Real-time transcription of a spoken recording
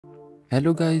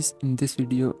Hello guys, in this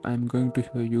video I'm going to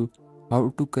show you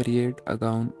how to create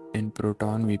account in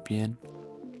Proton VPN.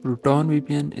 Proton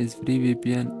VPN is free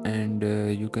VPN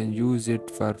and you can use it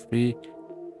for free.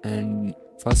 And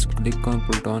first click on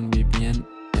Proton VPN,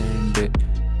 and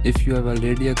if you have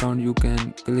already account you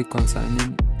can click on sign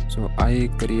in. So I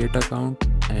create account,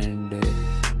 and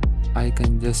I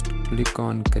can just click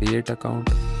on create account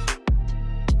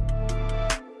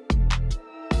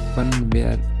one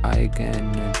where I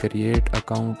can create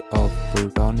account of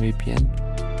Proton VPN.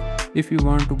 If you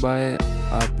want to buy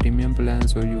a premium plan,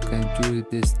 so you can choose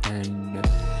this and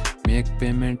make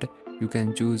payment. You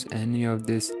can choose any of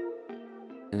this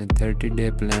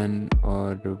 30-day plan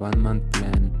or 1 month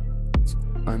plan,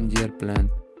 1 year plan.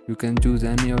 You can choose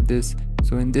any of this.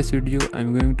 So in this video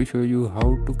I'm going to show you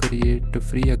how to create a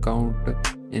free account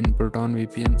in Proton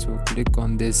VPN. So click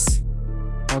on this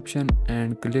option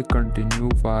and click continue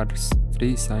for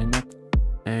free sign up,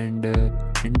 and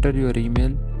enter your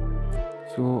email.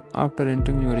 So after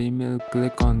entering your email,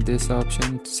 click on this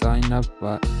option sign up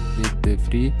with the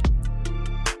free.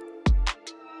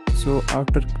 So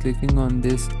after clicking on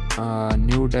this, a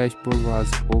new dashboard was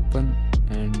open,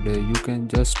 and you can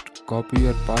just copy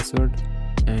your password,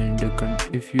 and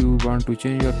if you want to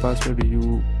change your password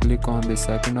you click on the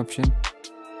second option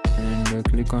and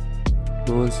click on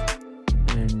close.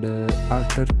 And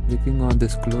after clicking on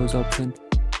this close option,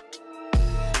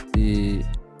 the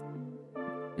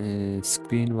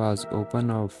screen was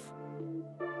open of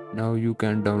now you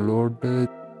can download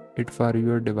it for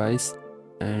your device.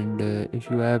 And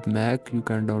if you have Mac you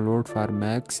can download for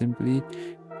Mac simply,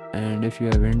 and if you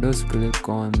have Windows click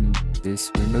on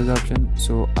this Windows option.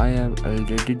 So I have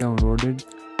already downloaded,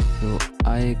 so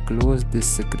I close this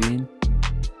screen,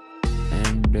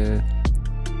 and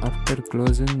after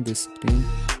closing this screen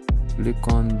click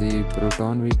on the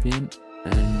Proton VPN,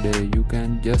 and you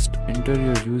can just enter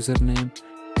your username.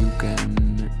 You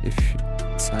can, if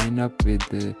sign up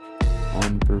with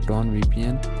on Proton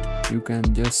VPN, you can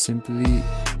just simply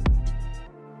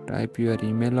type your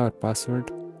email or password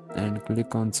and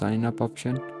click on sign up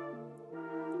option.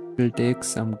 It will take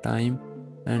some time,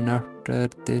 and after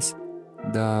this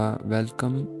the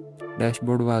welcome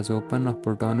dashboard was open of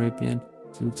Proton VPN.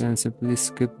 So you can simply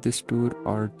skip this tour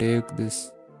or take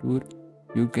this tour.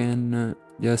 You can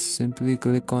just simply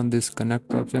click on this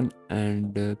connect option,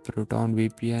 and Proton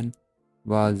VPN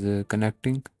was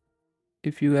connecting.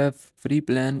 If you have free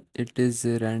plan, it is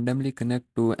randomly connect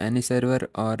to any server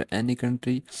or any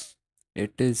country.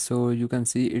 It is, so you can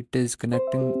see it is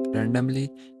connecting randomly.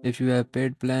 If you have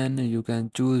paid plan you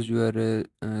can choose your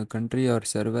country or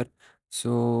server.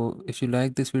 So if you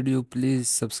like this video please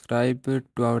subscribe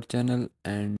to our channel,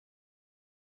 and